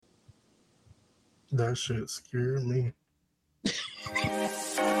That shit scared me.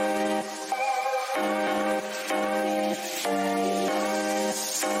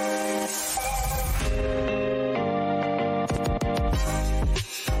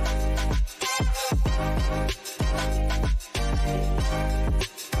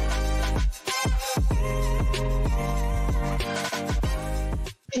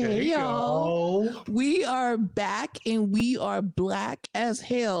 Hey y'all, we are back and we are black as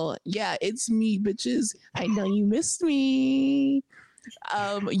hell. Yeah, it's me, bitches. I know you missed me.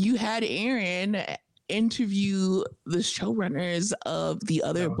 You had Aaron interview the showrunners of The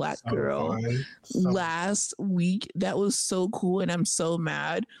Other Black Girl last week. That was so cool, and I'm so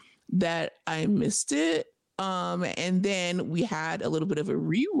mad that I missed it. And then we had a little bit of a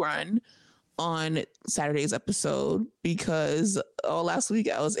rerun on Saturday's episode because last week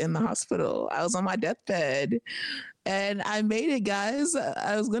I was in the hospital. I was on my deathbed and I made it, guys.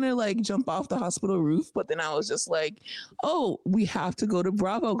 I was gonna like jump off the hospital roof, but then I was just like, oh, we have to go to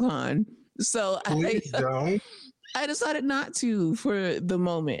BravoCon. So I decided not to for the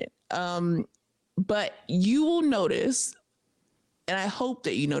moment. But you will notice, and I hope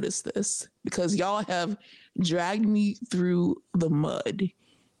that you notice this, because y'all have dragged me through the mud.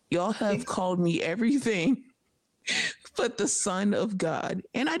 Y'all have called me everything but the son of God,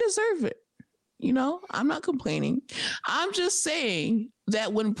 and I deserve it. You know, I'm not complaining. I'm just saying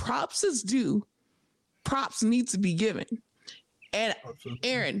that when props is due, props need to be given. And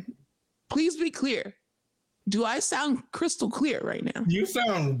Aaron, please be clear. Do I sound crystal clear right now? You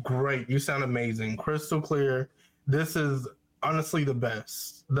sound great. You sound amazing. Crystal clear. This is honestly the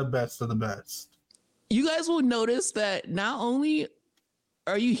best of the best. You guys will notice that not only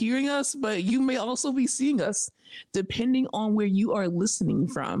are you hearing us, but you may also be seeing us depending on where you are listening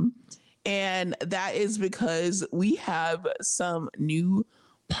from. And that is because we have some new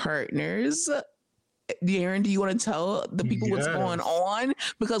partners. Aaron, do you want to tell the people what's going on?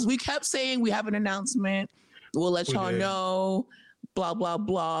 Because we kept saying we have an announcement. We'll let y'all know, blah, blah,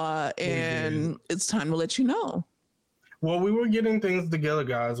 blah. And it's time to let you know. Well, we were getting things together,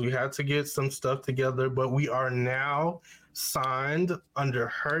 guys. We had to get some stuff together, but we are now signed under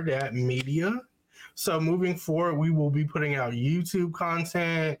Her Dat Media. So moving forward, we will be putting out YouTube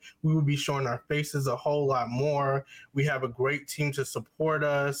content. We will be showing our faces a whole lot more. We have a great team to support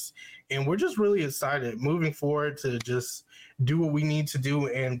us, and we're just really excited moving forward to just do what we need to do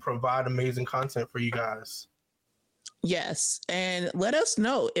and provide amazing content for you guys. Yes, and let us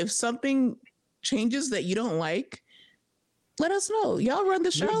know if something changes that you don't like. Let us know. Y'all run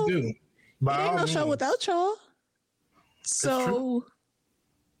the show. It ain't no show without y'all. So,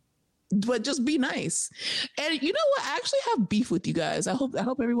 but just be nice. And you know what? I actually have beef with you guys. I hope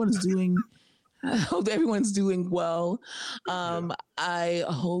everyone's doing. I hope everyone's doing well. I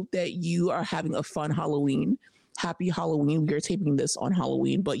hope that you are having a fun Halloween. Happy Halloween. We are taping this on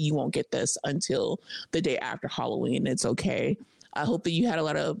Halloween, but you won't get this until the day after Halloween. It's okay. I hope that you had a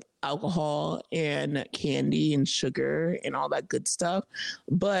lot of alcohol and candy and sugar and all that good stuff.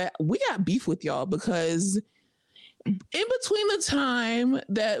 But we got beef with y'all because in between the time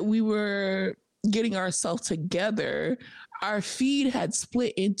that we were getting ourselves together, our feed had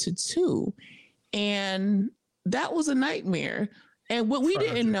split into two. And that was a nightmare. And what we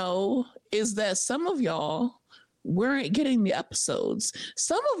didn't know is that some of y'all weren't getting the episodes.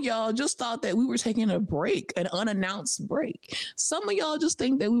 Some of y'all just thought that we were taking a break, an unannounced break. Some of y'all just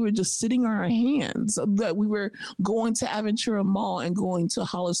think that we were just sitting on our hands, that we were going to Aventura Mall and going to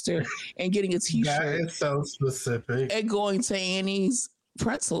Hollister and getting a t-shirt. That is so specific. And going to Annie's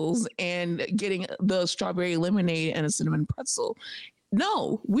Pretzels and getting the strawberry lemonade and a cinnamon pretzel.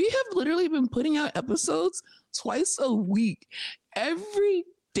 No, we have literally been putting out episodes twice a week. Every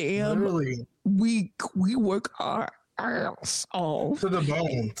damn week we work our ass off to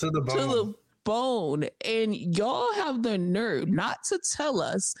the bone, and y'all have the nerve not to tell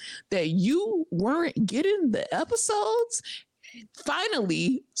us that you weren't getting the episodes.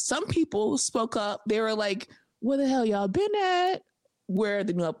 Finally, some people spoke up. They were like, where the hell y'all been at? Where are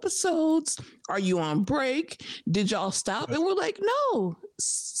the new episodes? Are you on break? Did y'all stop? And we're like, no.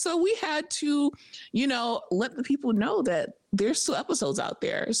 So we had to, let the people know that there's still episodes out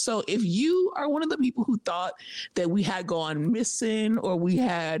there. So if you are one of the people who thought that we had gone missing or we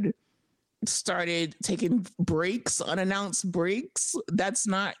had started taking breaks, unannounced breaks, that's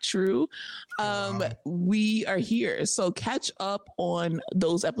not true. We are here. So catch up on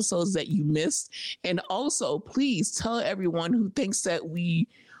those episodes that you missed. And also, please tell everyone who thinks that we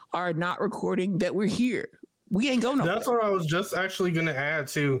are not recording that we're here. We ain't going nowhere. That's what I was just actually going to add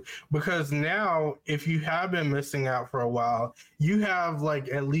too, because now if you have been missing out for a while, you have like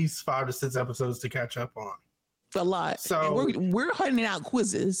at least 5 to 6 episodes to catch up on. A lot. So and we're hunting out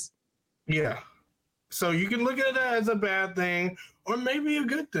quizzes. Yeah. So you can look at it as a bad thing or maybe a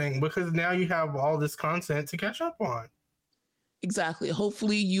good thing, because now you have all this content to catch up on. Exactly.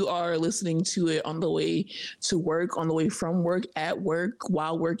 Hopefully you are listening to it on the way to work, on the way from work, at work,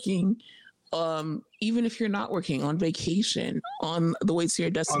 while working. Even if you're not working, on vacation, on the way to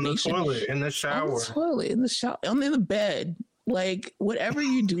your destination, on the toilet, in the shower, in the bed, like whatever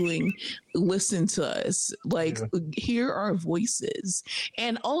you're doing, listen to us. Like, hear our voices.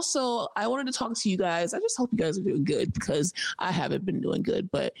 And also, I wanted to talk to you guys. I just hope you guys are doing good, because I haven't been doing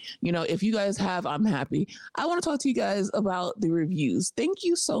good. But if you guys have, I'm happy. I want to talk to you guys about the reviews. Thank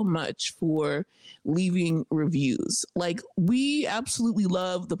you so much for leaving reviews. Like, we absolutely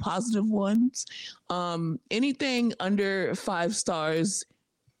love the positive ones. Anything under 5 stars,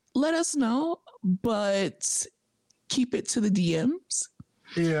 let us know, but keep it to the DMs.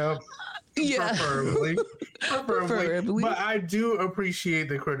 Yeah. Yeah. Preferably. But I do appreciate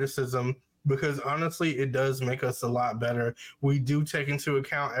the criticism, because honestly, it does make us a lot better. We do take into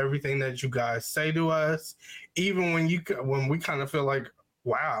account everything that you guys say to us, even when we kind of feel like,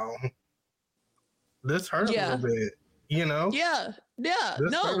 wow, this hurt a little bit, Yeah.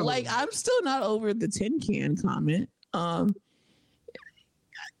 No, like, I'm still not over the tin can comment.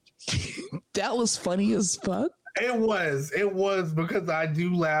 That was funny as fuck. It was because I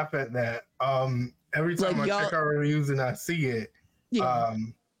do laugh at that. Every time I check our reviews and I see it, y'all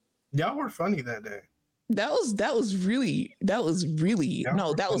were funny that day. That was really that was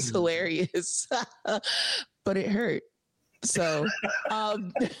hilarious. But it hurt. So,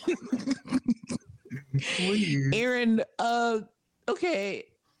 please, Aaron, okay.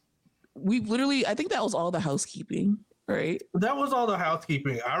 I think that was all the housekeeping, right? That was all the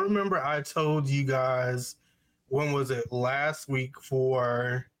housekeeping. I remember I told you guys, when was it, last week,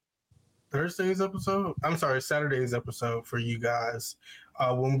 for Saturday's episode for you guys,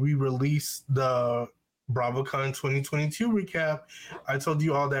 when we released the BravoCon 2022 recap. I told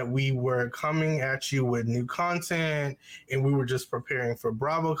you all that we were coming at you with new content, and we were just preparing for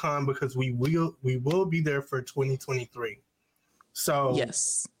BravoCon, because we will be there for 2023. So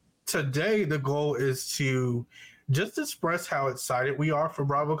yes, today the goal is to just express how excited we are for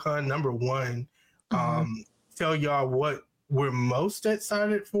BravoCon. Number one, tell y'all what we're most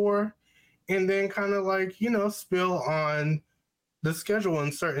excited for, and then kind of like, spill on the schedule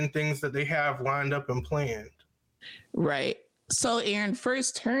and certain things that they have lined up and planned. Right. So, Aaron,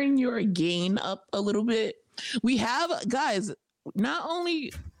 first turn your gain up a little bit. We have, guys, not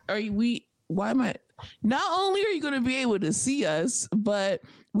only are you going to be able to see us, but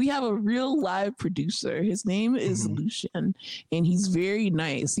we have a real live producer. His name is Lucian, and he's very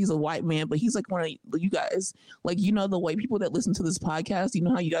nice. He's a white man, but he's like one of you guys, like, the white people that listen to this podcast. You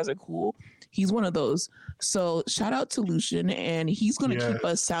know how you guys are cool? He's one of those. So shout out to Lucian, and he's going to keep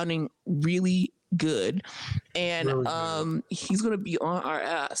us sounding really good. And really he's going to be on our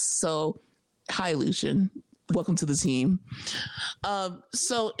ass. So hi, Lucian. Welcome to the team.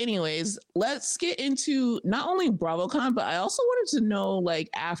 So anyways, let's get into not only BravoCon, but I also wanted to know, like,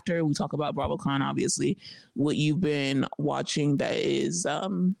 after we talk about BravoCon, obviously, what you've been watching that is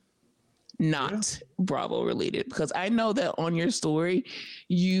not Bravo related, because I know that on your story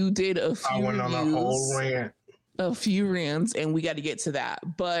you did a few reviews, on a whole rant. A few rants, and we got to get to that.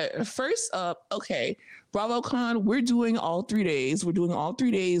 But first up, okay, BravoCon, we're doing all 3 days. We're doing all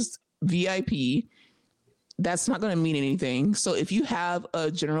 3 days VIP. That's not going to mean anything. So if you have a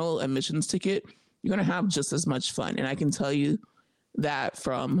general admissions ticket, you're going to have just as much fun. And I can tell you that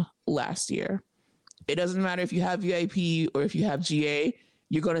from last year. It doesn't matter if you have VIP or if you have GA,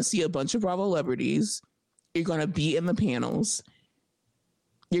 you're going to see a bunch of Bravo celebrities. You're going to be in the panels.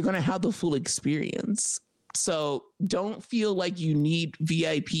 You're going to have the full experience. So don't feel like you need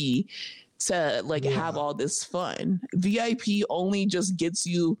VIP to have all this fun. VIP only just gets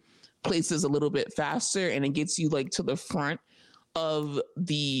you places a little bit faster, and it gets you like to the front of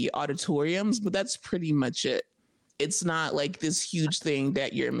the auditoriums, but that's pretty much it. It's not like this huge thing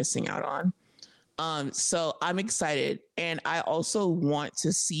that you're missing out on. So I'm excited, and I also want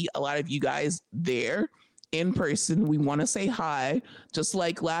to see a lot of you guys there in person. We want to say hi, just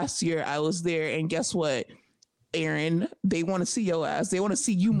like last year I was there, and guess what, Aaron, they want to see your ass. They want to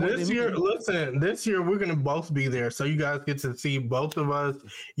see you more this than year. me. Listen, this year we're gonna both be there, so you guys get to see both of us.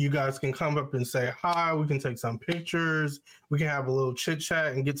 You guys can come up and say hi. We can take some pictures. We can have a little chit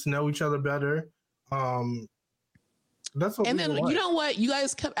chat and get to know each other better. That's what. And then you know what? You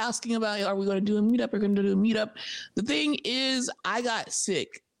guys kept asking about, are we going to do a meetup? We're going to do a meetup. The thing is, I got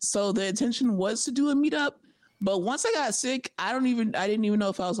sick, so the intention was to do a meetup. But once I got sick, I didn't even know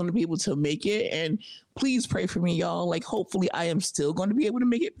if I was going to be able to make it. And please pray for me, y'all. Like, hopefully, I am still going to be able to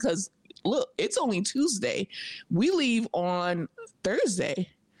make it because look, it's only Tuesday. We leave on Thursday.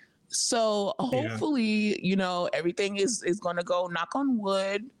 So hopefully, everything is going to go, knock on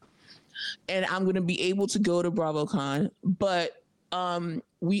wood, and I'm going to be able to go to BravoCon. But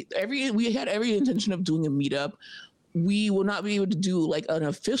we had every intention of doing a meetup. We will not be able to do like an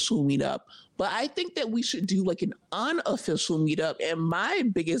official meetup, but I think that we should do like an unofficial meetup. And my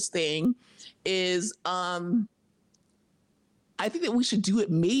biggest thing is I think that we should do it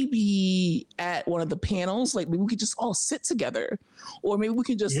maybe at one of the panels. Like maybe we could just all sit together, or maybe we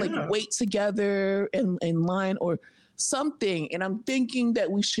can just like wait together in line or something. And I'm thinking that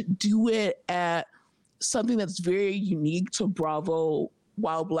we should do it at something that's very unique to Bravo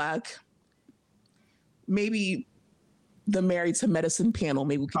While Black. Maybe the Married to Medicine panel.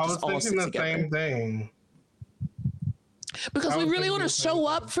 Maybe we could just all sit together. I was thinking the same thing. Because we really want to show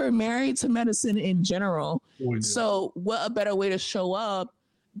up for Married to Medicine in general. So what a better way to show up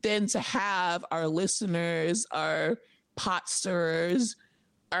than to have our listeners, our pot stirrers,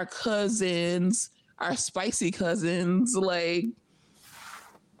 our cousins, our spicy cousins. Like,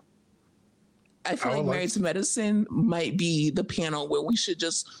 I feel like Married to Medicine might be the panel where we should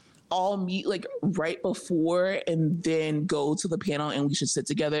just all meet like right before and then go to the panel, and we should sit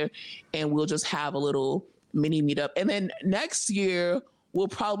together and we'll just have a little mini meetup. And then next year we'll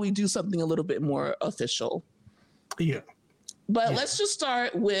probably do something a little bit more official. Yeah. But let's just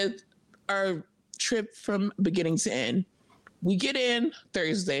start with our trip from beginning to end. We get in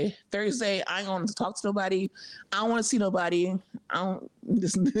Thursday. I ain't want to talk to nobody. I don't want to see nobody.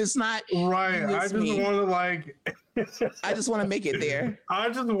 It's not right. I just want to like. I just want to make it there. I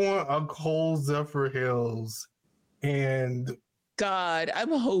just want a cold Zephyr Hills, and God,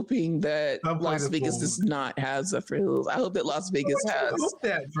 I'm hoping that Las Vegas does not have Zephyr Hills. I hope that Las Vegas has. I hope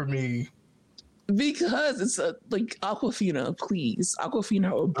that for me. Because it's like Aquafina, please.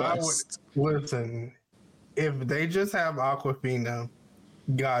 Aquafina or bust. Listen, if they just have Aquafina,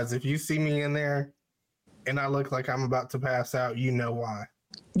 guys, if you see me in there and I look like I'm about to pass out, you know why.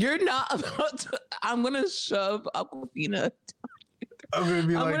 You're not about to. I'm going to shove Aquafina.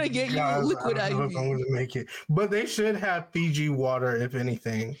 I'm gonna get you liquid IV. I'm gonna make it, but they should have Fiji water, if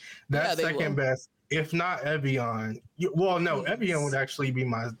anything. That's second best, if not Evian. Evian would actually be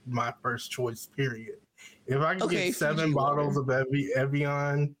my first choice. Period. If I could get 7 bottles of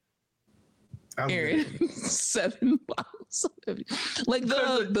Evian, Aaron, 7 bottles of Evian, like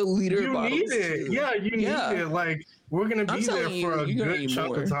the liter. You bottles need it, too. You need it. Like we're gonna be there for a good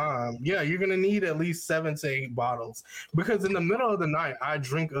chunk of time. Yeah, you're gonna need at least 7 to 8 bottles, because in the middle of the night I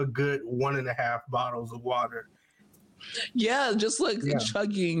drink a good 1.5 bottles of water. Yeah, just like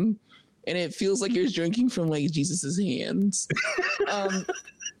chugging, and it feels like you're drinking from like Jesus's hands.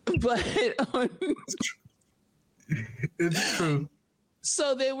 But it's true.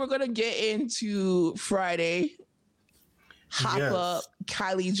 So then we're gonna get into Friday. Hop up,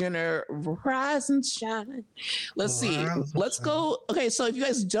 Kylie Jenner, rise and shine. Let's see. Let's go. Okay, so if you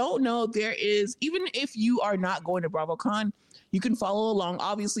guys don't know, there is, even if you are not going to BravoCon, you can follow along.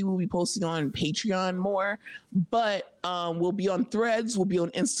 Obviously, we'll be posting on Patreon more, but we'll be on Threads, we'll be on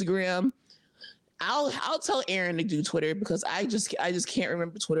Instagram. I'll tell Aaron to do Twitter, because I just can't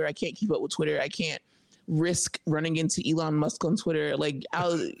remember Twitter. I can't keep up with Twitter. I can't risk running into Elon Musk on Twitter. Like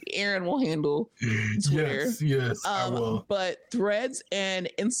Aaron will handle Twitter. Yes, I will. But Threads and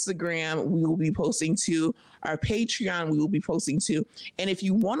Instagram, we will be posting to. Our Patreon, we will be posting to. And if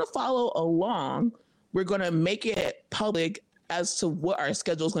you want to follow along, we're going to make it public as to what our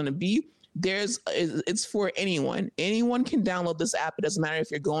schedule is going to be. It's for anyone. Anyone can download this app. It doesn't matter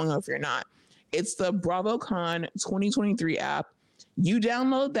if you're going or if you're not. It's the BravoCon 2023 app. You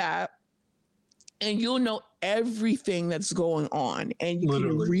download that, and you'll know everything that's going on, and you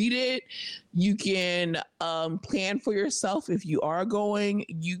can read it. You can plan for yourself if you are going.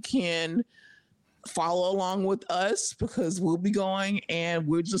 You can follow along with us, because we'll be going, and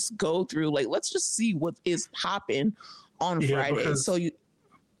we'll just go through, like, let's just see what is popping on Friday. So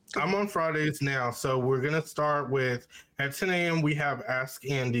I'm on Fridays now. So we're going to start with, at 10 a.m. we have Ask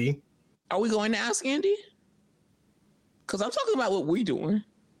Andy. Are we going to Ask Andy? Because I'm talking about what we're doing.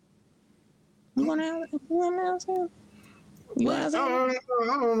 You want to ask him? I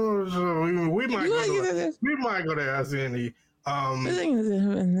don't know. We might go to Ask Andy.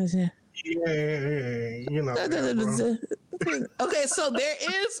 You know. Okay, so there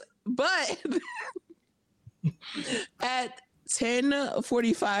is, but At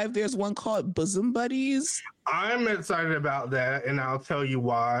 10:45, there's one called Bosom Buddies. I'm excited about that, and I'll tell you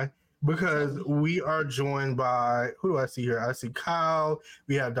why. Because we are joined by, who do I see here? I see Kyle.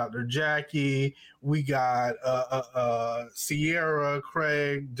 We have Dr. Jackie. We got Sierra,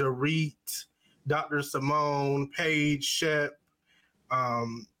 Craig, Dorit, Dr. Simone, Paige, Shep.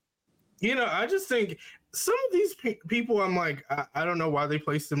 I just think some of these people, I'm like, I don't know why they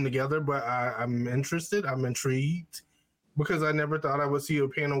placed them together, but I'm interested. I'm intrigued because I never thought I would see a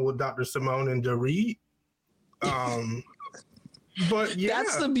panel with Dr. Simone and Dorit. But yeah,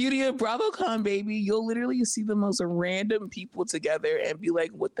 that's the beauty of BravoCon, baby. You'll literally see the most random people together and be like,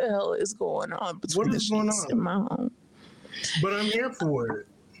 "What the hell is going on between the sheets in my home?" But I'm here for it.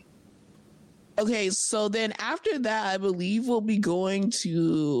 Okay, so then after that, I believe we'll be going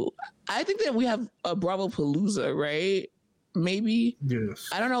to. I think that we have a Bravo Palooza, right? Maybe. Yes.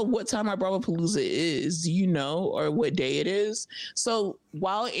 I don't know what time our Bravo Palooza is. Do you know, or what day it is? So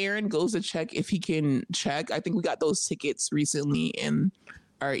while Aaron goes to check if he can check, I think we got those tickets recently in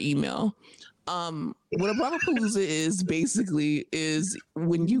our email. What a Bravo Palooza is basically is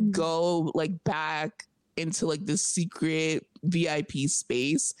when you go like back into like this secret VIP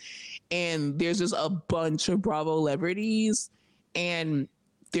space, and there's just a bunch of Bravo celebrities, and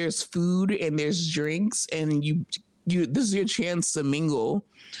there's food and there's drinks, and you this is your chance to mingle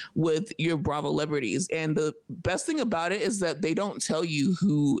with your Bravo celebrities. And the best thing about it is that they don't tell you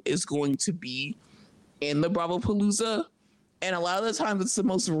who is going to be in the Bravo Palooza. And a lot of the times it's the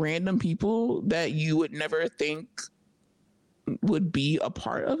most random people that you would never think would be a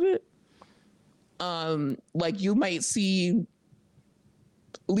part of it. Like you might see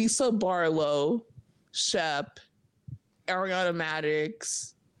Lisa Barlow, Shep, Ariana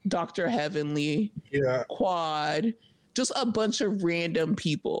Madix, Dr. Heavenly, Quad, just a bunch of random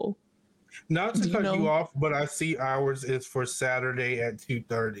people. Not to cut you off, but I see ours is for Saturday at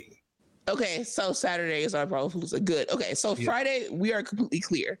 2:30. Okay, so Saturday is our Bravo Palooza. Good. Okay, so Friday we are completely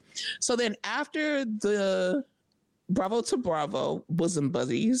clear. So then after the Bravo to Bravo Bosom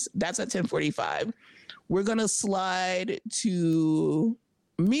Buddies, that's at 10:45. We're gonna slide to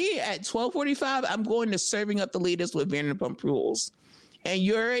me at 12:45. I'm going to Serving Up the Latest with Vanderpump Rules. And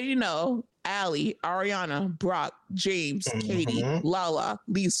you already know Allie, Ariana, Brock, James, Katie, Lala,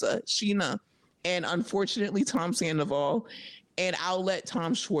 Lisa, Sheena, and unfortunately Tom Sandoval. And I'll let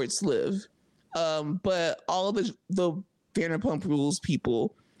Tom Schwartz live. But all of the Vanderpump Rules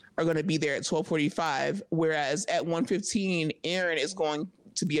people are going to be there at 12:45, whereas at 1:15, Aaron is going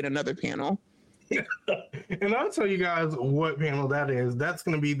to be at another panel. And I'll tell you guys what panel that is. That's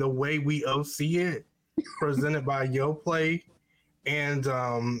going to be The Way We OC It, presented by YoPlay. And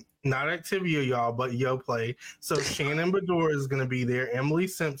not Activia, y'all, but YoPlay. So Shannon Bedore is going to be there. Emily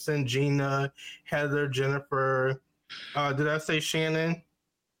Simpson, Gina, Heather, Jennifer. Did I say Shannon?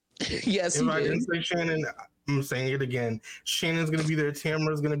 Yes, if I didn't say Shannon, I'm saying it again. Shannon's going to be there.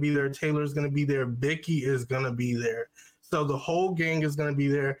 Tamara's going to be there. Taylor's going to be there. Vicky is going to be there. So the whole gang is going to be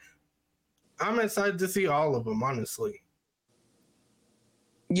there. I'm excited to see all of them, honestly.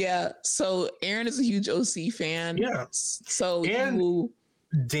 Yeah, so Aaron is a huge OC fan. Yeah. So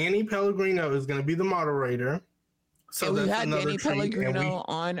Danny Pellegrino is going to be the moderator. So we had Danny Pellegrino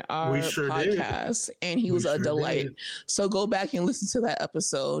on our podcast, and he was a delight. So go back and listen to that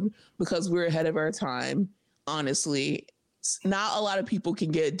episode because we're ahead of our time. Honestly, not a lot of people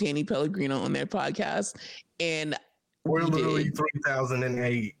can get Danny Pellegrino on their podcast, and we're literally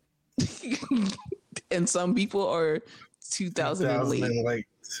 3008. And some people are 2000 late.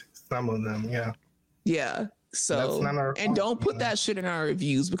 Some of them, yeah. So, and don't put that shit in our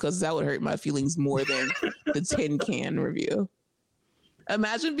reviews because that would hurt my feelings more than the tin can review.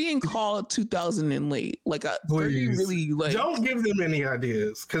 Imagine being called 2000 and late. Like, really like. Don't give them any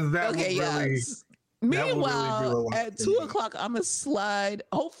ideas because that would really. Meanwhile, at 2:00, I'm gonna slide.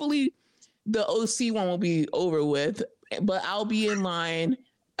 Hopefully, the OC one will be over with, but I'll be in line.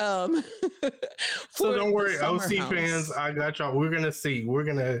 So don't worry, OC fans. I got y'all. We're gonna see.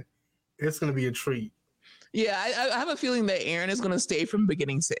 It's gonna be a treat. Yeah, I have a feeling that Aaron is going to stay from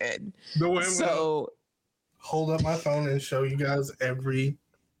beginning to end. So hold up my phone and show you guys every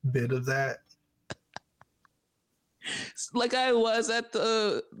bit of that. Like I was at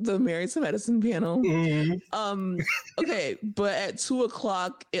the Married to Medicine panel. Okay, but at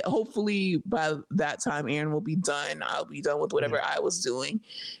 2:00, hopefully by that time Aaron will be done. I'll be done with whatever I was doing.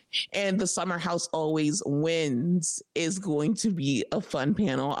 And the Summer House Always Wins is going to be a fun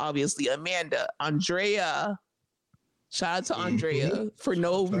panel. Obviously, Amanda, Andrea. Shout out to Andrea for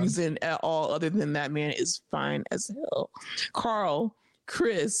no reason at all other than that man is fine as hell. Carl,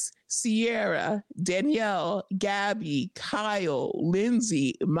 Chris, Sierra, Danielle, Gabby, Kyle,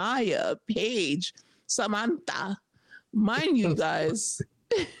 Lindsay, Maya, Paige, Samantha. Mind you guys,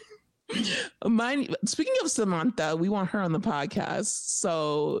 speaking of Samantha, we want her on the podcast.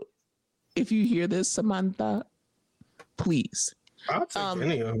 So if you hear this, Samantha, please. I'll take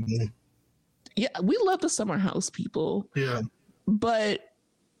any of them. Yeah, we love the Summer House people. Yeah. But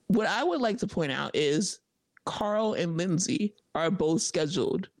what I would like to point out is Carl and Lindsay are both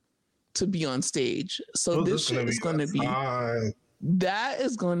scheduled to be on stage. So this shit is going to be, that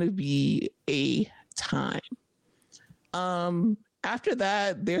is going to be a time. After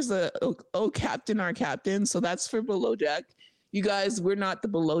that, there's Captain, our captain. So that's for Below Deck. You guys, we're not the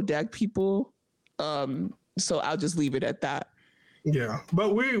Below Deck people. So I'll just leave it at that. Yeah,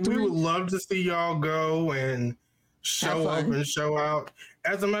 but we would love to see y'all go and show up and show out.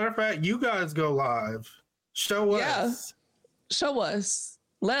 As a matter of fact, you guys go live. Show us. Show us.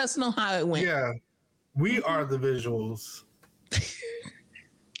 Let us know how it went. Yeah, we are the visuals.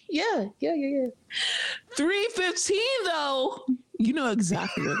 Yeah. 3:15 though. You know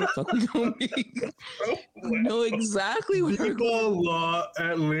exactly where the fuck we gonna be. You know exactly where people love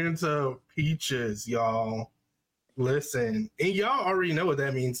Atlanta peaches, y'all. Listen, and y'all already know what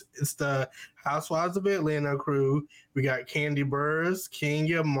that means. It's the Housewives of Atlanta crew. We got Candy Burrs,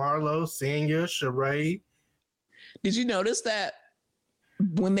 Kenya, Marlo, Sanya, Sheree. Did you notice that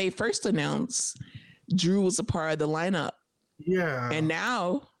when they first announced Drew was a part of the lineup? Yeah. And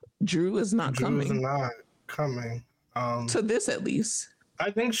now Drew is not coming. Drew is not coming. To this at least.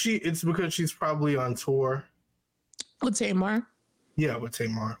 I think it's because she's probably on tour. With Tamar? Yeah, with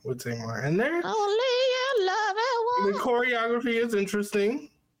Tamar. And they're the choreography is interesting.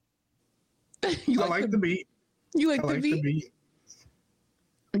 I like the beat. You like the beat?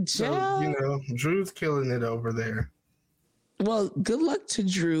 So, Drew's killing it over there. Well, good luck to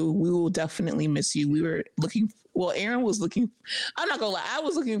Drew. We will definitely miss you. We were Aaron was looking. I'm not gonna lie. I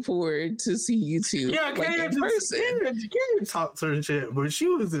was looking forward to see you two. Yeah, in person. Karen talked her shit, but she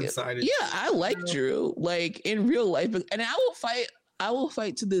was excited. Yeah, I like Drew, like in real life, and I will fight. I will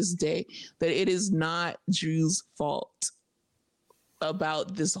fight to this day that it is not Drew's fault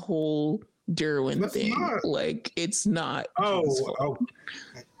about this whole Derwin thing. Like, it's not. Oh.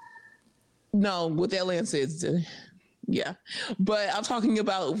 No, with Atlanta, it's yeah. But I'm talking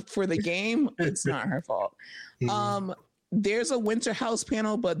about for the game, it's not her fault. There's a Winter House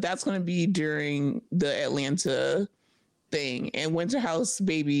panel, but that's going to be during the Atlanta thing. And Winter House,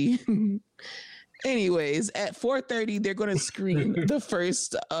 baby. Anyways, at 4:30, they're going to screen the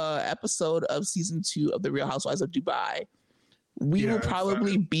first episode of season 2 of The Real Housewives of Dubai. We will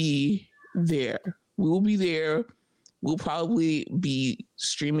probably be there. We will be there. We'll probably be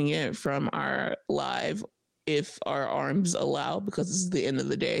streaming it from our live if our arms allow, because this is the end of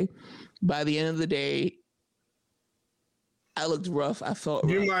the day. By the end of the day, I looked rough. I felt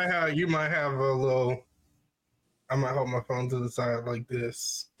rough. You might have a little. I might hold my phone to the side like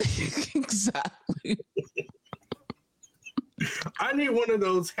this. Exactly. I need one of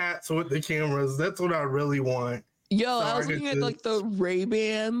those hats with the cameras. That's what I really want. Yo, so I was looking at like the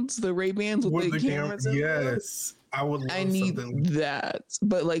Ray-Bans with the cameras. Yes. I need that,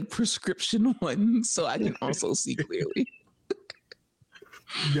 but like prescription ones, so I can also see clearly.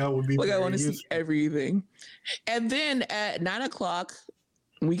 That would be like I want to see everything. And then at 9:00,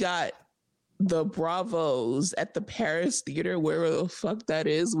 we got the Bravos at the Paris Theater, wherever the fuck that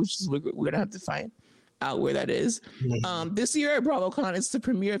is, which is we're gonna have to find out where that is. Mm-hmm. This year at BravoCon, it's the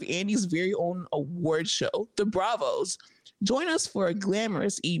premiere of Andy's very own award show, The Bravos. Join us for a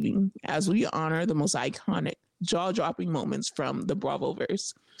glamorous evening as we honor the most iconic, jaw-dropping moments from the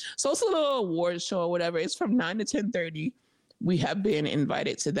Bravoverse. So it's a little award show or whatever. It's from 9 to 10:30. We have been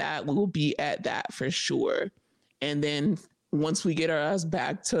invited to that. We will be at that for sure. And then once we get our ass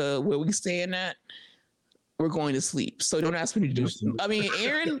back to where we staying at, we're going to sleep. So don't ask me to do. I mean,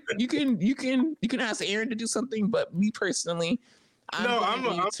 Aaron, you can ask Aaron to do something, but me personally,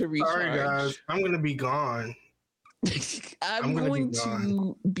 I'm sorry, guys. I'm gonna be gone. I'm going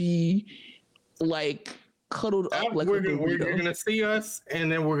to be like cuddled up like you're gonna see us,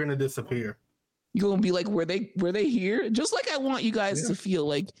 and then we're gonna disappear. You're gonna be like, were they here? Just like I want you guys to feel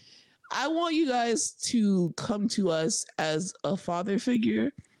like. I want you guys to come to us as a father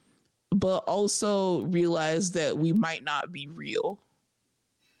figure, but also realize that we might not be real.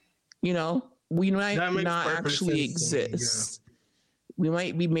 You know, we might not actually exist. Yeah. We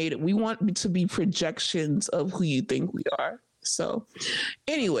might be we want to be projections of who you think we are. So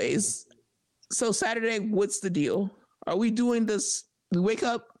anyways, so Saturday, what's the deal? Are we doing this? We wake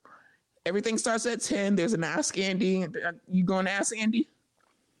up, everything starts at 10. There's an Ask Andy. You going to Ask Andy?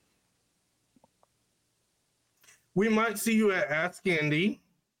 We might see you at Ask Andy.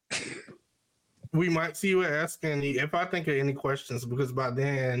 We might see you at Ask Andy if I think of any questions, because by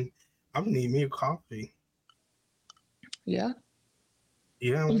then I'm gonna need me a coffee. Yeah.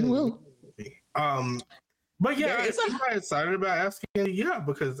 Yeah, you will. But yeah, I'm quite excited about Ask Andy. Yeah,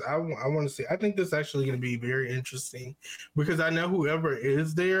 because I want to see. I think this is actually going to be very interesting because I know whoever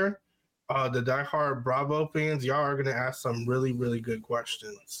is there, the diehard Bravo fans, y'all are going to ask some really, really good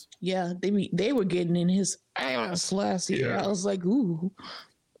questions. Yeah, they were getting in his ass last year. I was like, ooh,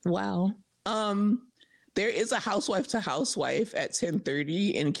 wow. There is a housewife to housewife at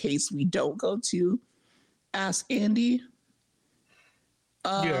 10:30 in case we don't go to Ask Andy.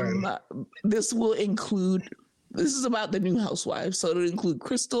 This is about the new housewives. So it'll include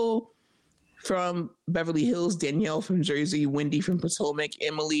Crystal from Beverly Hills, Danielle from Jersey, Wendy from Potomac,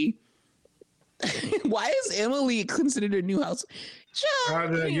 Emily. Why is Emily considered a new house? I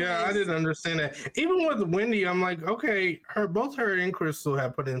didn't understand that. Even with Wendy, I'm like, okay, both her and Crystal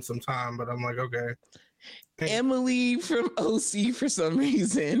have put in some time, but I'm like, okay. Emily from OC for some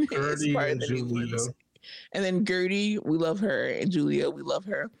reason Gertie and Julia. And then Gertie, we love her, and Julia, we love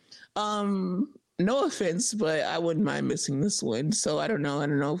her. No offense, but I wouldn't mind missing this one. So I don't know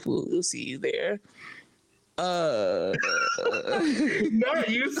if we'll see you there. Not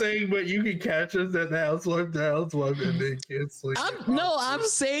you saying, but you can catch us at the housewife, and then can't sleep. I'm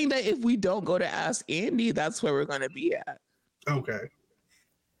saying that if we don't go to Ask Andy, that's where we're gonna be at. Okay.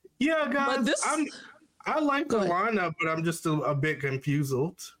 Yeah, guys, I like the lineup, but I'm just a bit confused.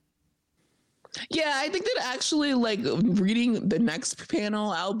 Yeah, I think that actually, like, reading the next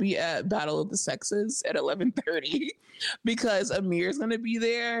panel, I'll be at Battle of the Sexes at 11:30 because Amir's gonna be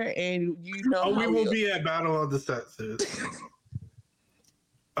there, and we will be at Battle of the Sexes.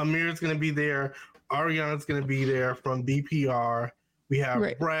 Amir's gonna be there. Ariana's gonna be there from BPR. We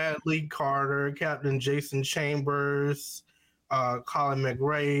have Bradley Carter, Captain Jason Chambers, Colin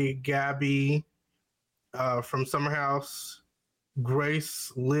McRae, Gabby from Summer House.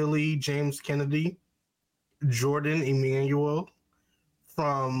 Grace, Lily, James Kennedy, Jordan Emmanuel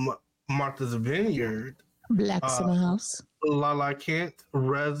from Martha's Vineyard, Black Summer House, Lala Kent,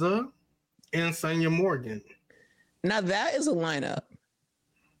 Reza, and Sonia Morgan. Now that is a lineup.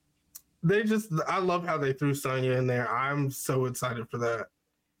 I love how they threw Sonia in there. I'm so excited for that.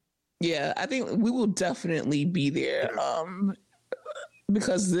 Yeah, I think we will definitely be there.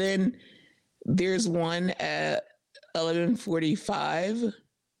 Because then there's one at 11:45,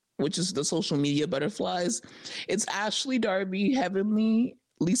 which is the social media butterflies. It's Ashley Darby, Heavenly,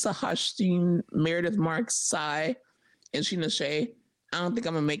 Lisa Hochstein, Meredith Marks, Sai, and Sheena Shea. I don't think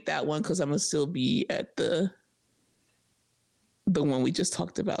I'm gonna make that one because I'm gonna still be at the one we just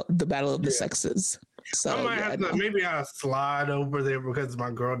talked about, the Battle of the Sexes. So I might have to, maybe I'll slide over there because my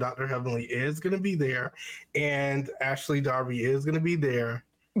girl Dr. Heavenly is gonna be there, and Ashley Darby is gonna be there.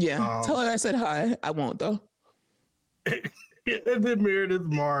 Yeah, tell her I said hi. I won't though. And then Meredith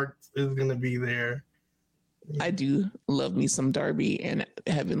Marks is gonna be there. I do love me some Darby and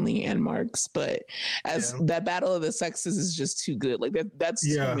Heavenly and Marks, but that Battle of the Sexes is just too good. Like that's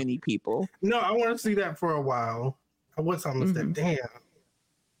too many people. No, I want to see that for a while. What's almost that? Damn.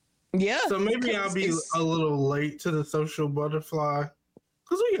 Yeah. So maybe I'll be a little late to the social butterfly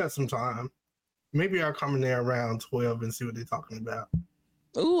because we got some time. Maybe I'll come in there around 12 and see what they're talking about.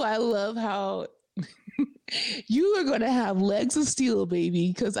 Ooh, I love how you are going to have legs of steel,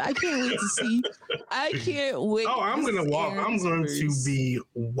 baby, because I can't wait to see. I can't wait. Oh, I'm going to walk. I'm going to be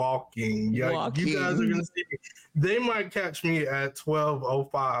walking. Yeah, you guys are going to see me. They might catch me at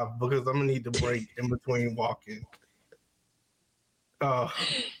 12:05 because I'm going to need to break in between walking.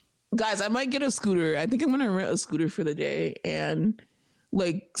 Guys, I might get a scooter. I think I'm going to rent a scooter for the day and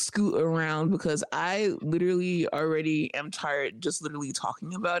like scoot around because I literally already am tired just literally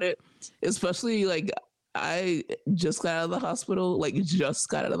talking about it, especially like I just got out of the hospital,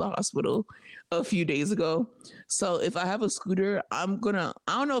 a few days ago. So if I have a scooter, I don't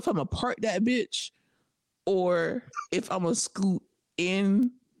know if I'm gonna park that bitch or if I'm gonna scoot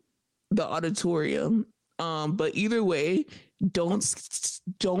in the auditorium. But either way, don't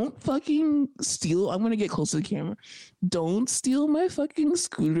fucking steal. I'm gonna get close to the camera. Don't steal my fucking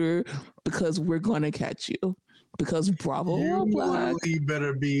scooter because we're gonna catch you. Because Bravo or Black. You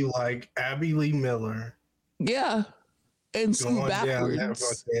better be like Abby Lee Miller. Yeah, and scoot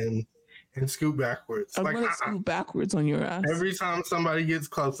backwards. And scoot backwards. I'm gonna scoot backwards on your ass every time somebody gets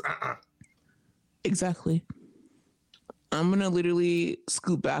close. Exactly. I'm gonna literally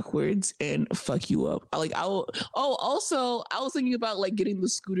scoot backwards and fuck you up. Also, I was thinking about like getting the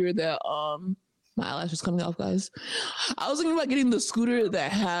scooter that my eyelash is coming off, guys. I was thinking about getting the scooter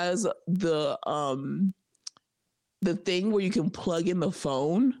that has the the thing where you can plug in the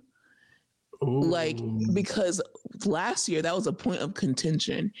phone. Ooh. Like, because last year that was a point of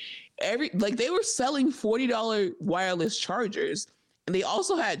contention. They were selling $40 wireless chargers, and they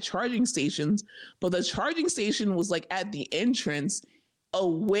also had charging stations, but the charging station was like at the entrance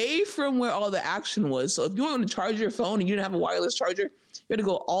away from where all the action was. So if you want to charge your phone and you didn't have a wireless charger, you had to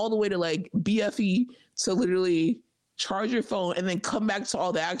go all the way to like BFE to literally charge your phone and then come back to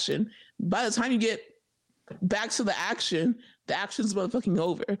all the action. By the time you get back to the action's motherfucking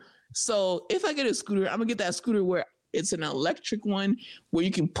over. So if I get a scooter, I'm gonna get that scooter where it's an electric one where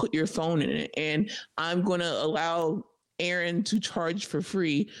you can put your phone in it. And I'm gonna allow Aaron to charge for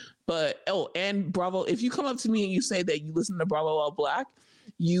free. But and Bravo, if you come up to me and you say that you listen to Bravo All Black,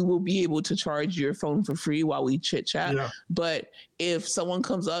 you will be able to charge your phone for free while we chit chat. Yeah. But if someone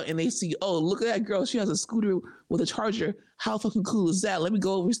comes up and they see, oh, look at that girl, she has a scooter with a charger. How fucking cool is that? Let me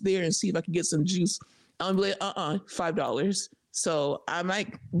go over there and see if I can get some juice. I'm like, $5. So I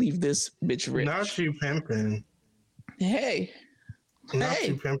might leave this bitch rich. Not you pimping. Hey. Not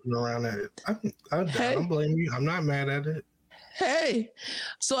you pimping around at it. I don't blame you. I'm not mad at it. Hey.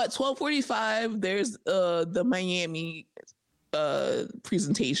 So at 12:45, there's the Miami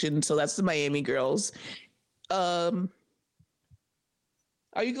presentation. So that's the Miami girls. Are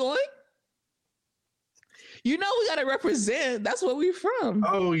you going? You know we gotta represent. That's where we're from.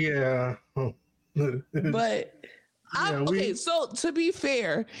 Oh yeah. But okay, so to be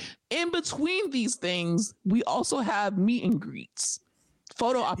fair, in between these things, we also have meet and greets,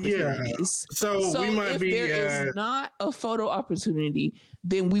 photo opportunities. Yeah. So we might if be. There is not a photo opportunity,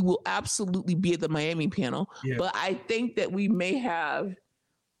 then we will absolutely be at the Miami panel. Yeah. But I think that we may have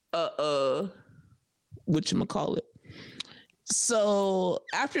whatchamacallit. So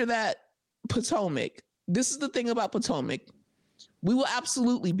after that, Potomac. This is the thing about Potomac. We will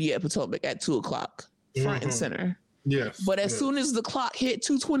absolutely be at Potomac at 2:00, front and center. Yes. But as soon as the clock hit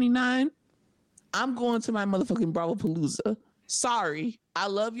 2:29, I'm going to my motherfucking Bravo Palooza. Sorry. I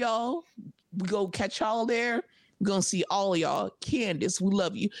love y'all. We go catch y'all there. We're going to see all of y'all. Candace, we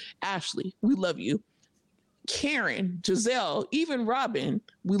love you. Ashley, we love you. Karen, Giselle, even Robin,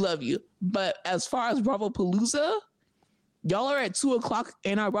 we love you. But as far as Bravo Palooza, y'all are at 2:00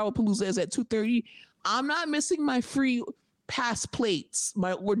 and our Bravo Palooza is at 2:30. I'm not missing my free pass plates,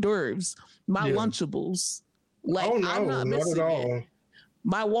 my hors d'oeuvres, my Lunchables. Like, no, I'm not missing not at all. It.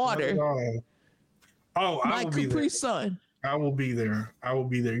 My water. Oh, I will be there. Capri Sun. I will be there.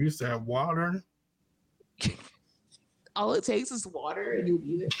 You used to have water. All it takes is water and you'll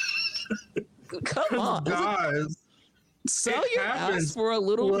be there. Come on. Guys. Sell your house for a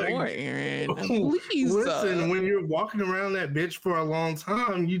little more, Aaron. Please. Listen, when you're walking around that bitch for a long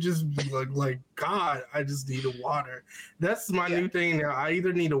time, you just be like, God, I just need a water. That's my new thing now. I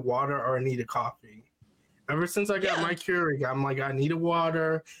either need a water or I need a coffee. Ever since I got my Keurig, I'm like, I need a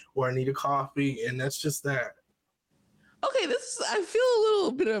water or I need a coffee, and that's just that. Okay, I feel a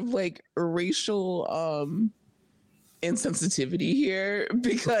little bit of like racial insensitivity here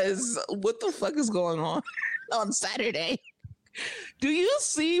because what the fuck is going on Saturday? Do you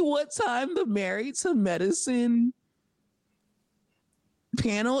see what time the Married to Medicine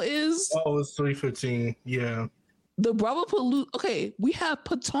panel is? Oh, it's 3:15. Yeah. The Bravo Palooza. Okay, we have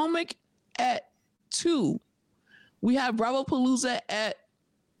Potomac at 2. We have Bravo Palooza at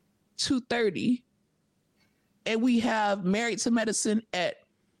 2:30. And we have Married to Medicine at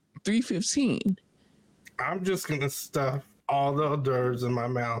 3:15. I'm just gonna stuff all the hors d'oeuvres in my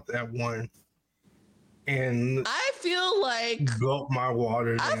mouth at 1. And I feel like gulp my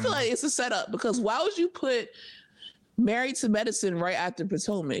water down. I feel like it's a setup because why would you put Married to Medicine right after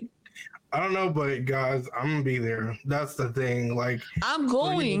Potomac? I don't know, but guys, I'm gonna be there. That's the thing. Like I'm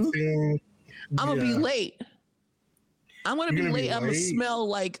going. I'm gonna be late. I'm gonna be late. I'm gonna smell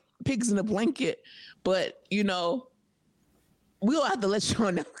like pigs in a blanket. But we'll have to let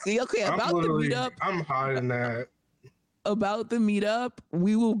you know. Okay, about the meetup. I'm hiding that. About the meetup,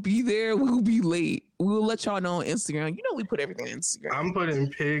 we will be there. We will be late. We will let y'all know on Instagram. We put everything on Instagram. I'm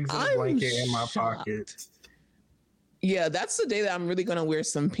putting pigs in a blanket in my pocket. Yeah, that's the day that I'm really gonna wear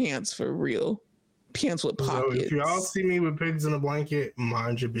some pants for real. Pants with pockets. So if y'all see me with pigs in a blanket,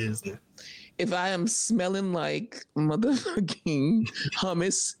 mind your business. If I am smelling like motherfucking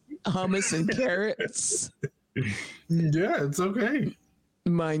hummus and carrots. Yeah, it's okay.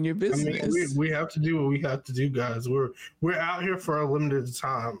 Mind your business. I mean, we have to do what we have to do, guys. We're out here for a limited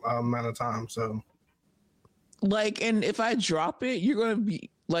amount of time. So, and if I drop it, you're gonna be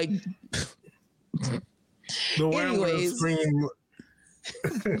like. The way I'm gonna scream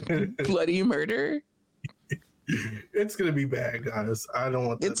bloody murder. It's gonna be bad, guys. I don't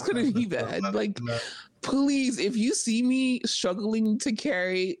want that. It's gonna be bad. Please, if you see me struggling to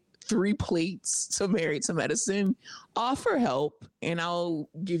carry 3 plates to Married to Medicine, offer help and I'll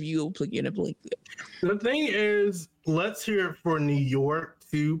give you a blanket. The thing is, let's hear it for New York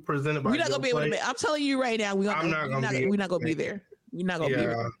too, presented by We're not gonna be able to make, I'm telling you right now, we're not gonna be there. We're not gonna be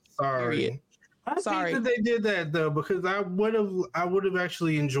there. Sorry. I think that they did that though, because I would have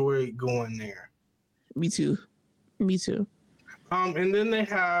actually enjoyed going there. Me too. And then they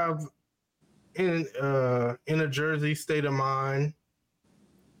have in a Jersey State of Mind.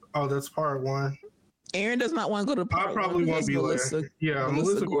 Oh, that's part 1. Aaron does not want to go to part 1. I probably won't be Melissa. Yeah,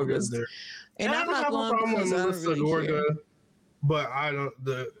 Melissa Gorga's there. And I'm not going because I don't really Gorga, care. But I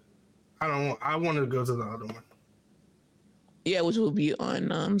want to go to the other one. Yeah, which will be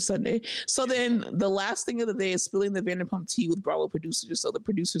on Sunday. So then the last thing of the day is spilling the Vanderpump tea with Bravo producers. So the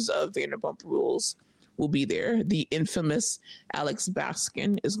producers of Vanderpump Rules will be there. The infamous Alex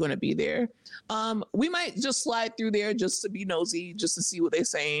Baskin is going to be there. We might just slide through there just to be nosy, just to see what they're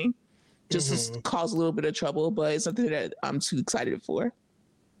saying, just to cause a little bit of trouble, but it's something that I'm too excited for.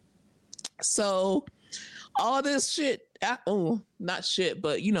 So all this shit, not shit,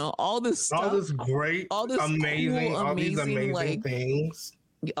 but all this stuff, all this great, all this amazing, all these amazing like, things,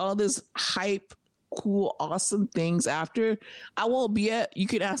 all this hype, cool, awesome things. After I won't be at. You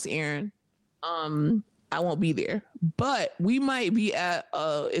can ask Aaron. I won't be there, but we might be at.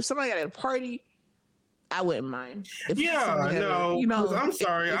 If somebody at a party, I wouldn't mind. I'm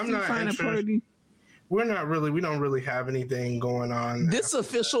sorry, I'm not interested. We don't really have anything going on. This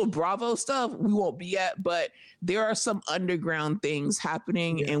official Bravo stuff we won't be at, but there are some underground things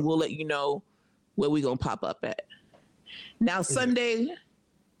happening, and we'll let you know where we're gonna pop up at. Now Sunday,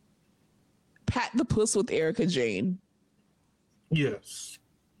 Pat the Puss with Erica Jane. Yes.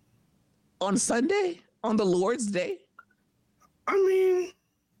 On Sunday, on the Lord's Day. I mean,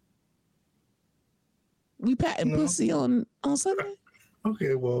 we patting pussy on Sunday.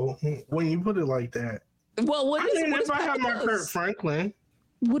 Okay, well, when you put it like that. Well, if I have my Kurt Franklin.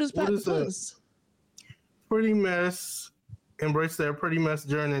 What is Pat the Puss? Pretty Mess embrace their Pretty Mess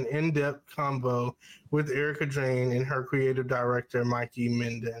during an in-depth combo with Erica Jane and her creative director, Mikey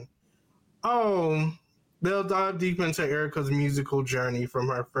Minden. They'll dive deep into Erica's musical journey from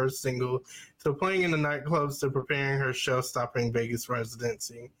her first single to playing in the nightclubs to preparing her show-stopping Vegas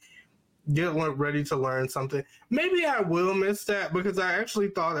residency. Get ready to learn something. Maybe I will miss that because I actually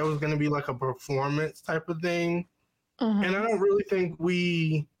thought it was going to be like a performance type of thing. And I don't really think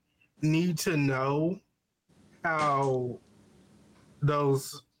we need to know how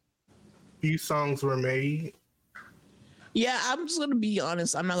those few songs were made. Yeah, I'm just gonna be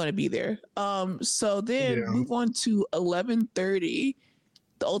honest. I'm not gonna be there. So then move on to 11:30,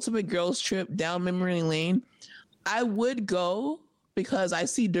 the Ultimate Girls Trip down memory lane. I would go because I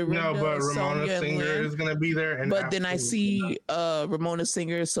see Dorinda. No, but Ramona Singer is gonna be there, but then I see Ramona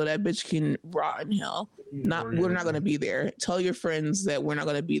Singer, so that bitch can rot in hell. We're not gonna be there. Tell your friends that we're not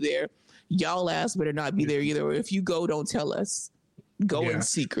gonna be there. Y'all ass better not be there either. If you go, don't tell us. Go in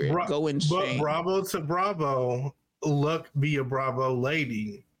secret. Go in shame. But Bravo to Bravo. Look, be a Bravo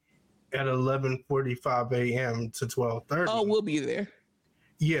lady at 11:45 a.m. to 12:30. Oh, we'll be there.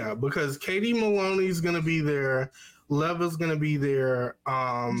 Yeah, because Katie Maloney's gonna be there. Leva's gonna be there.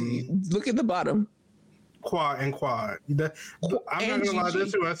 Look at the bottom. Quad. I'm not gonna lie,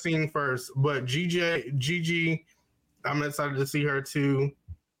 that's who I seen first. But Gigi, I'm excited to see her too.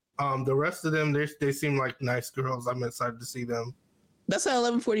 The rest of them, they seem like nice girls. I'm excited to see them. That's at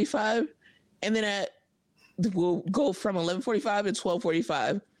 11:45, and then we'll go from 11:45 to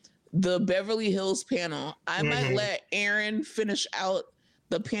 12:45. The Beverly Hills panel. I might let Aaron finish out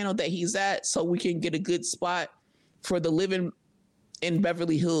the panel that he's at so we can get a good spot for the Living in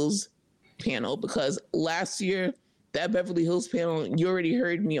Beverly Hills panel, because last year that Beverly Hills panel, you already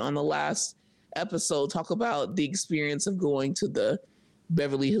heard me on the last episode talk about the experience of going to the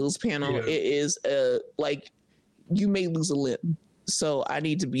Beverly Hills panel. It is like you may lose a limb. So I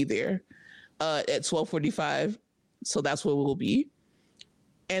need to be there at 12:45. So that's where we'll be.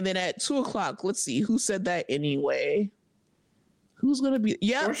 And then at 2:00, let's see who said that anyway. Who's gonna be?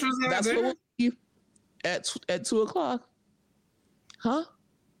 Yeah, that's where we'll be at 2:00. Huh?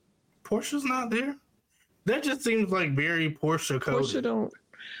 Portia's not there. That just seems like very Portia coded.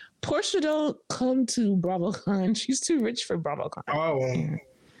 Portia don't come to BravoCon. She's too rich for BravoCon.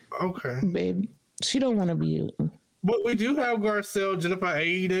 Oh, okay, baby. She don't want to be. But we do have Garcelle, Jennifer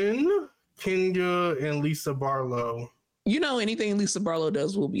Aiden, Kenya, and Lisa Barlow. Anything Lisa Barlow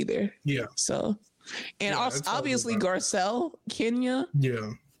does will be there. Yeah. So, and also, obviously Garcelle, Kenya.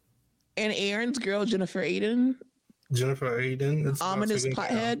 Yeah. And Aaron's girl, Jennifer Aiden. It's Ominous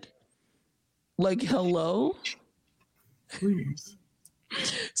Pothead. Like, hello? Please.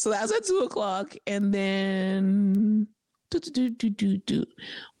 So that's at 2:00. And then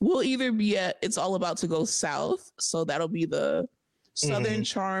we'll either be at It's All About to Go South. So that'll be the Southern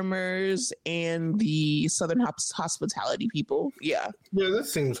Charmers and the Southern Hospitality people. Yeah. Yeah, that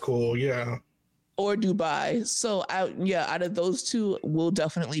seems cool. Yeah. Or Dubai. So out of those two, we'll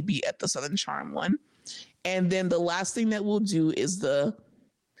definitely be at the Southern Charm one. And then the last thing that we'll do is the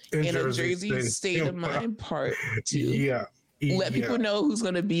In a Jersey State of Mind Part 2. Yeah. Let people know who's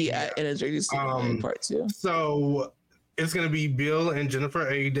going to be at In a Jersey State of Mind Part 2. So it's going to be Bill and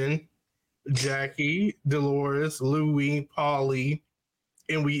Jennifer Aiden, Jackie, Dolores, Louie, Polly,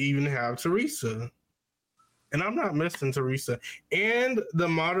 and we even have Teresa. And I'm not missing Teresa. And the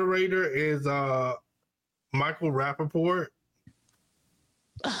moderator is Michael Rappaport.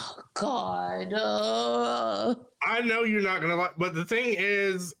 Oh, God. I know you're not going to like, but the thing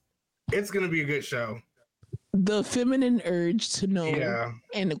is, it's going to be a good show. The feminine urge to know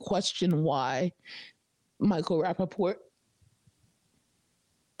and to question why Michael Rappaport.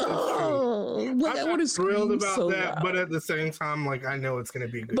 I'm not thrilled about that, but at the same time, like, I know it's going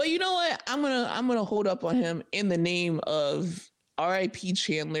to be good. But you know what? I'm gonna hold up on him in the name of R.I.P.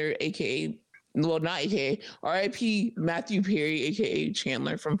 Chandler, aka not aka R.I.P. Matthew Perry, aka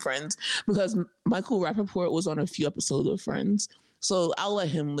Chandler from Friends, because Michael Rappaport was on a few episodes of Friends. So I'll let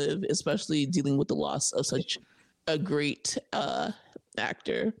him live, especially dealing with the loss of such a great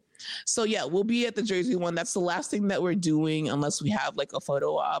actor. So yeah, we'll be at the Jersey one. That's the last thing that we're doing unless we have like a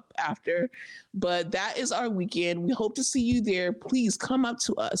photo op after. But that is our weekend. We hope to see you there. Please come up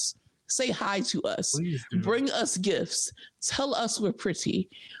to us. Say hi to us. Bring us gifts. Tell us we're pretty.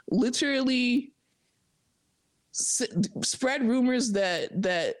 Literally spread rumors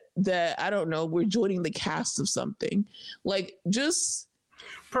that I don't know, we're joining the cast of something. Like, just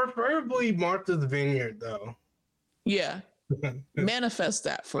preferably Martha's Vineyard though. Yeah. Manifest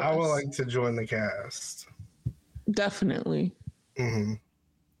that for us. I would like to join the cast. Definitely.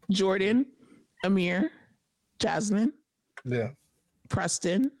 Jordan, Amir, Jasmine,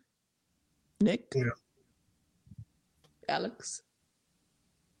 Preston, Nick, Alex.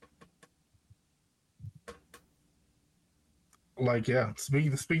 Like,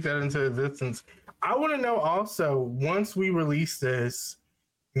 speak that into existence. I want to know also, once we release this,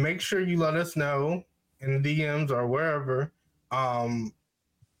 make sure you let us know in the DMs or wherever.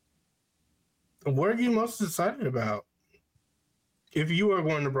 What are you most excited about if you are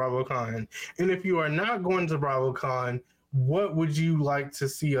going to BravoCon? And if you are not going to BravoCon, what would you like to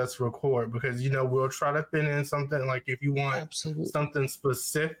see us record? Because, we'll try to fit in something. Like, if you want something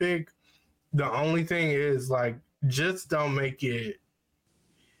specific, the only thing is, like, just don't choose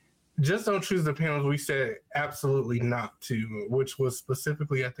the panels we said absolutely not to, which was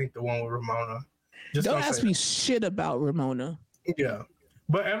specifically, I think, the one with Ramona. Just don't ask me shit about Ramona. Yeah.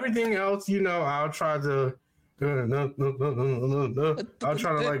 But everything else, I'll try to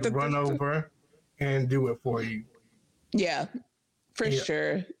like run over and do it for you. Yeah, for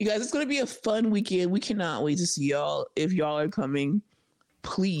sure. You guys, it's going to be a fun weekend. We cannot wait to see y'all. If y'all are coming,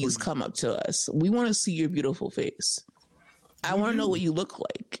 please come up to us. We want to see your beautiful face. I want to know what you look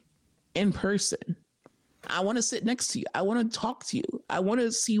like in person. I want to sit next to you. I want to talk to you. I want to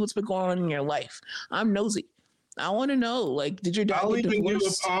see what's been going on in your life. I'm nosy. I want to know, like, did your dad I'll get even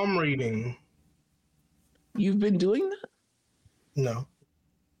divorced? do a palm reading. You've been doing that? No.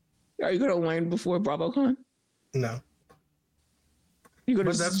 Are you going to learn before BravoCon? No. You're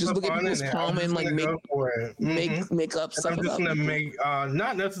going to just look at people's palm and, like, make up stuff. I'm just going to make,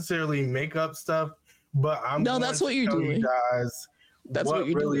 not necessarily make up stuff, but that's what you're doing. You guys what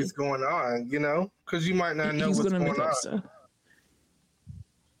you're really doing. Is going on, because you might not know what's going on. Stuff.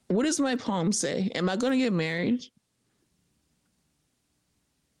 What does my palm say? Am I going to get married?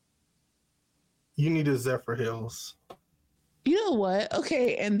 You need a Zephyr Hills. You know what?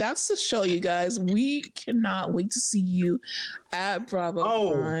 Okay, and that's the show, you guys. We cannot wait to see you at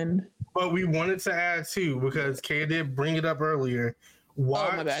BravoCon. But we wanted to add too, because Kay did bring it up earlier.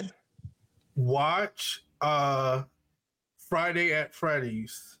 My bad. Watch Friday at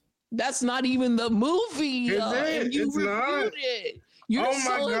Freddy's. That's not even the movie. And you reviewed it. You're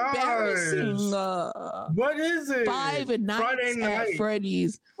so embarrassing. What is it? Five Nights at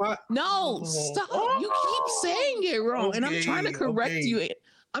Freddy's. No, stop. You keep saying it wrong. And I'm trying to correct you.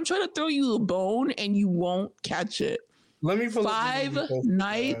 I'm trying to throw you a bone and you won't catch it. Let me Five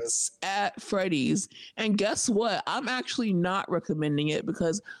Nights at Freddy's. And guess what? I'm actually not recommending it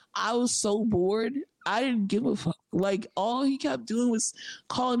because I was so bored. I didn't give a fuck. Like, all he kept doing was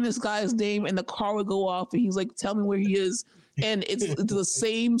calling this guy's name and the car would go off and he's like, tell me where he is. and it's the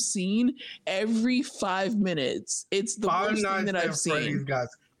same scene every 5 minutes. It's the worst thing that I've seen.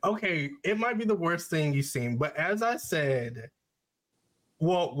 Okay, it might be the worst thing you've seen, but as I said,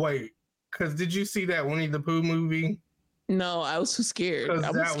 well, wait, because did you see that Winnie the Pooh movie? No, I was too scared.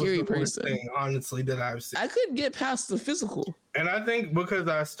 I'm a scary person. Thing, honestly, that I've seen. I couldn't get past the physical. And I think because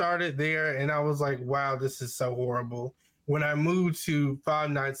I started there and I was like, wow, this is so horrible. When I moved to Five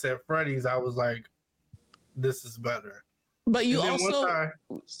Nights at Freddy's, I was like, this is better. But you also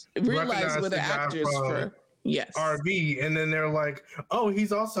realize where the actors for RB, and then they're like, oh,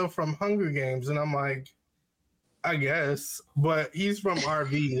 he's also from Hunger Games. And I'm like, I guess. But he's from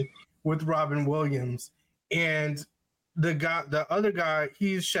RB with Robin Williams. And the other guy,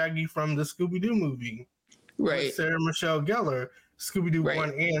 he's Shaggy from the Scooby-Doo movie. Right. Sarah Michelle Gellar, Scooby-Doo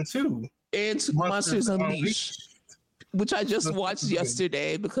 1 and 2. And Monsters Unleashed. Which I just watched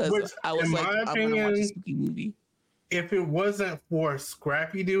yesterday because I was like, I want to watch a spooky movie. If it wasn't for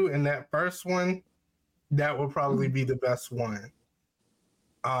Scrappy-Doo in that first one, that would probably be the best one.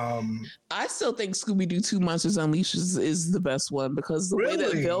 I still think Scooby-Doo 2 Monsters Unleashed is the best one because the way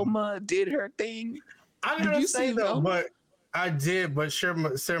that Velma did her thing. I gotta say though, but I did, but Sarah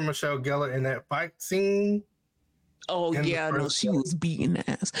Michelle Gellar in that fight scene. Oh yeah, no, she was beating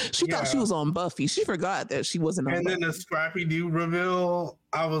ass. She thought she was on Buffy. She forgot that she wasn't on Buffy. And then the Scrappy-Doo reveal,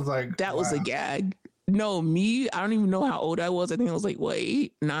 I was like, that was a gag. No, I don't even know how old I was. I think I was like, what,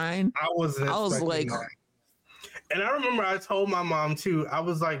 8, 9? I was like that. And I remember I told my mom too, I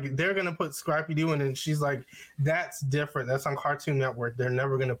was like, they're going to put Scrappy-Doo in it. And she's like, that's different. That's on Cartoon Network. They're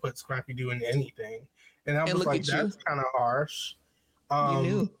never going to put Scrappy-Doo in anything. And I was like, that's kind of harsh. You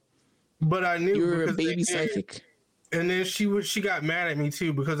knew. But I knew. You were a baby psychic. And then she got mad at me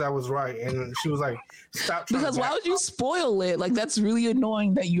too because I was right. And she was like, stop trying because why would you spoil it? Like, that's really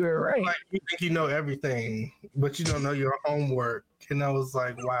annoying that you were right. Like, you think you know everything, but you don't know your homework. And I was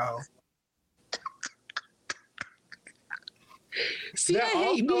like, wow. See, I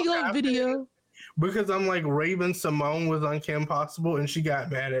hate being on video. Because I'm like, Raven Simone was on Kim Possible and she got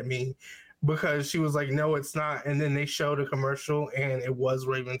mad at me because she was like, no, it's not. And then they showed a commercial and it was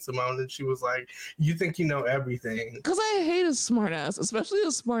Raven Simone. And she was like, you think you know everything. Because I hate a smart ass, especially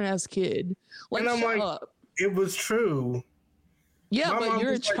a smart ass kid. Like, and I'm like, up. It was true. Yeah, but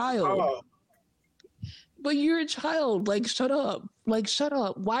you're a child. Like, but you're a child. Like, shut up. Like, shut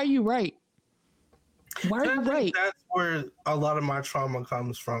up. Why are you right? Why are you right? That's where a lot of my trauma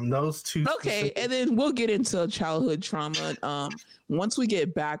comes from. Those two. Okay, and then we'll get into childhood trauma once we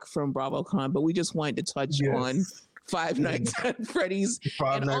get back from BravoCon. But we just wanted to touch on Five Nights at Freddy's.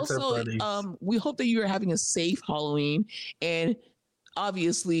 Five Nights at Freddy's. We hope that you are having a safe Halloween. And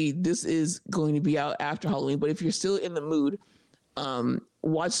obviously, this is going to be out after Halloween. But if you're still in the mood,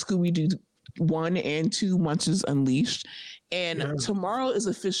 watch Scooby-Doo 1 and 2 Monsters Unleashed. And tomorrow is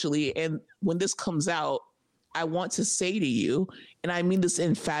officially, and when this comes out, I want to say to you, and I mean this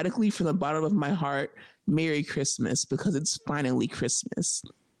emphatically from the bottom of my heart, Merry Christmas, because it's finally Christmas.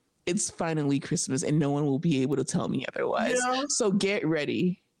 It's finally Christmas, and no one will be able to tell me otherwise. Yeah. So get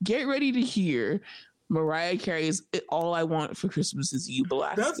ready. Get ready to hear Mariah Carey's All I Want for Christmas Is You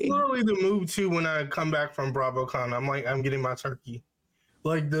blasting. That's literally the move, too, when I come back from BravoCon. I'm like, I'm getting my turkey.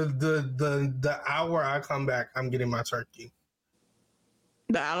 Like, the hour I come back, I'm getting my turkey.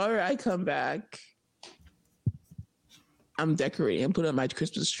 The hour I come back, I'm decorating and putting up my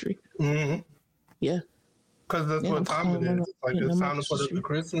Christmas tree. Mm-hmm. Yeah. Because that's what time it is. It's like it's time to put up the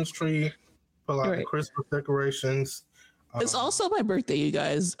Christmas tree, pull out the Christmas decorations. It's also my birthday, you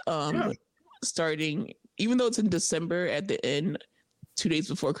guys. Starting, even though it's in December at the end, 2 days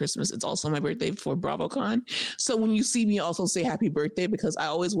before Christmas, it's also my birthday for BravoCon. So when you see me, also say happy birthday, because I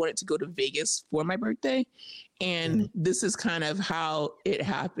always wanted to go to Vegas for my birthday. And this is kind of how it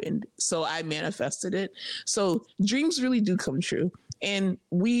happened. So I manifested it. So dreams really do come true. And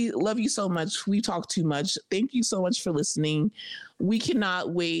we love you so much. We talk too much. Thank you so much for listening. We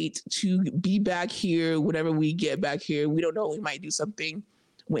cannot wait to be back here whenever we get back here. We don't know. We might do something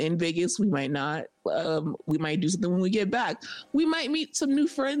in Vegas. We might not. We might do something when we get back. We might meet some new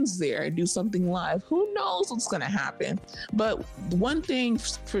friends there and do something live. Who knows what's going to happen? But one thing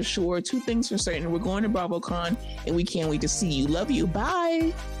for sure, 2 things for certain. We're going to BravoCon and we can't wait to see you. Love you.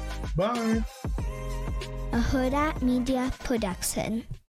 Bye. Bye. A Huda Media Production.